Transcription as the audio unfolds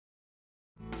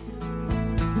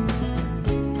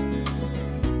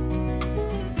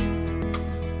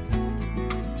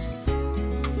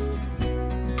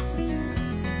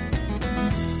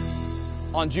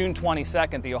On June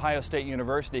 22nd, the Ohio State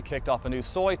University kicked off a new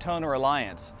Soy Toner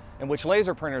Alliance, in which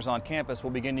laser printers on campus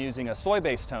will begin using a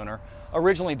soy-based toner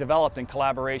originally developed in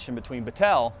collaboration between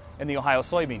Battelle and the Ohio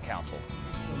Soybean Council.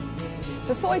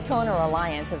 The Soy Toner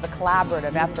Alliance is a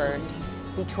collaborative effort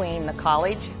between the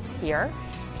college here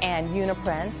and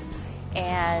Uniprint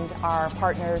and our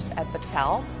partners at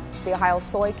Battelle, the Ohio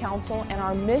Soybean Council, and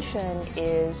our mission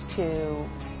is to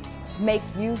make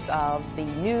use of the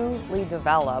newly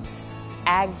developed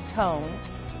AgriTone,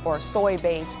 or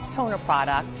soy-based toner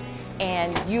product,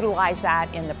 and utilize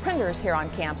that in the printers here on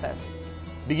campus.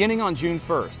 Beginning on June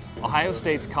 1st, Ohio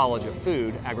State's College of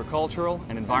Food, Agricultural,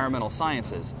 and Environmental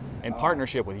Sciences, in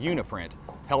partnership with Uniprint,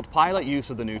 held pilot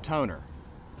use of the new toner.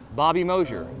 Bobby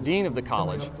Mosier, Dean of the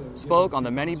college, spoke on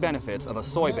the many benefits of a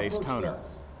soy-based toner.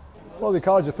 Well, the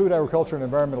College of Food, Agriculture, and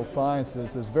Environmental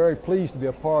Sciences is very pleased to be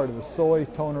a part of the Soy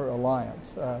Toner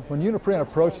Alliance. When Uniprint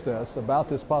approached us about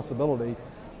this possibility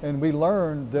and we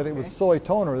learned that it was soy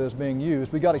toner that was being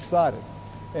used, we got excited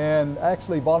and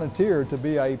actually volunteered to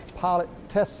be a pilot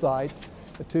test site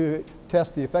to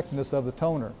test the effectiveness of the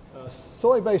toner.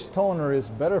 Soy-based toner is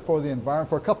better for the environment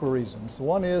for a couple of reasons.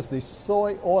 One is the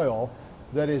soy oil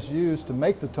that is used to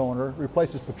make the toner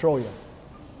replaces petroleum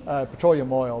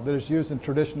oil that is used in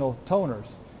traditional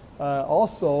toners.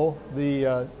 Also,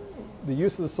 the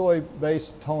use of the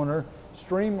soy-based toner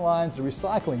streamlines the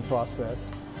recycling process,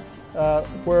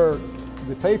 where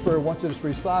the paper, once it is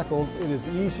recycled, it is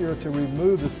easier to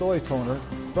remove the soy toner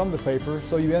from the paper,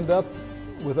 so you end up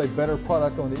with a better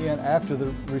product on the end after the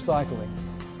recycling.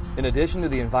 In addition to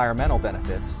the environmental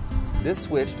benefits, this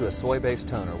switch to a soy-based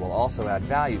toner will also add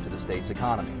value to the state's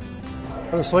economy.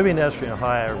 The soybean industry in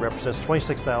Ohio represents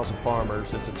 26,000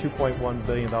 farmers. It's a $2.1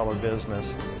 billion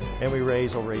business, and we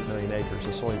raise over 8 million acres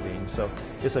of soybeans. So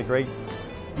it's a great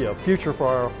future for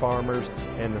our farmers,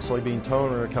 and the soybean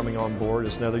toner coming on board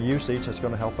is another usage that's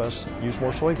going to help us use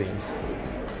more soybeans.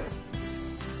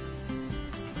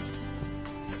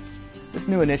 This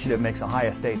new initiative makes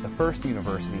Ohio State the first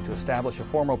university to establish a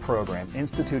formal program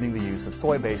instituting the use of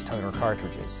soy-based toner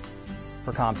cartridges.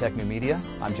 For Comtech New Media,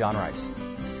 I'm John Rice.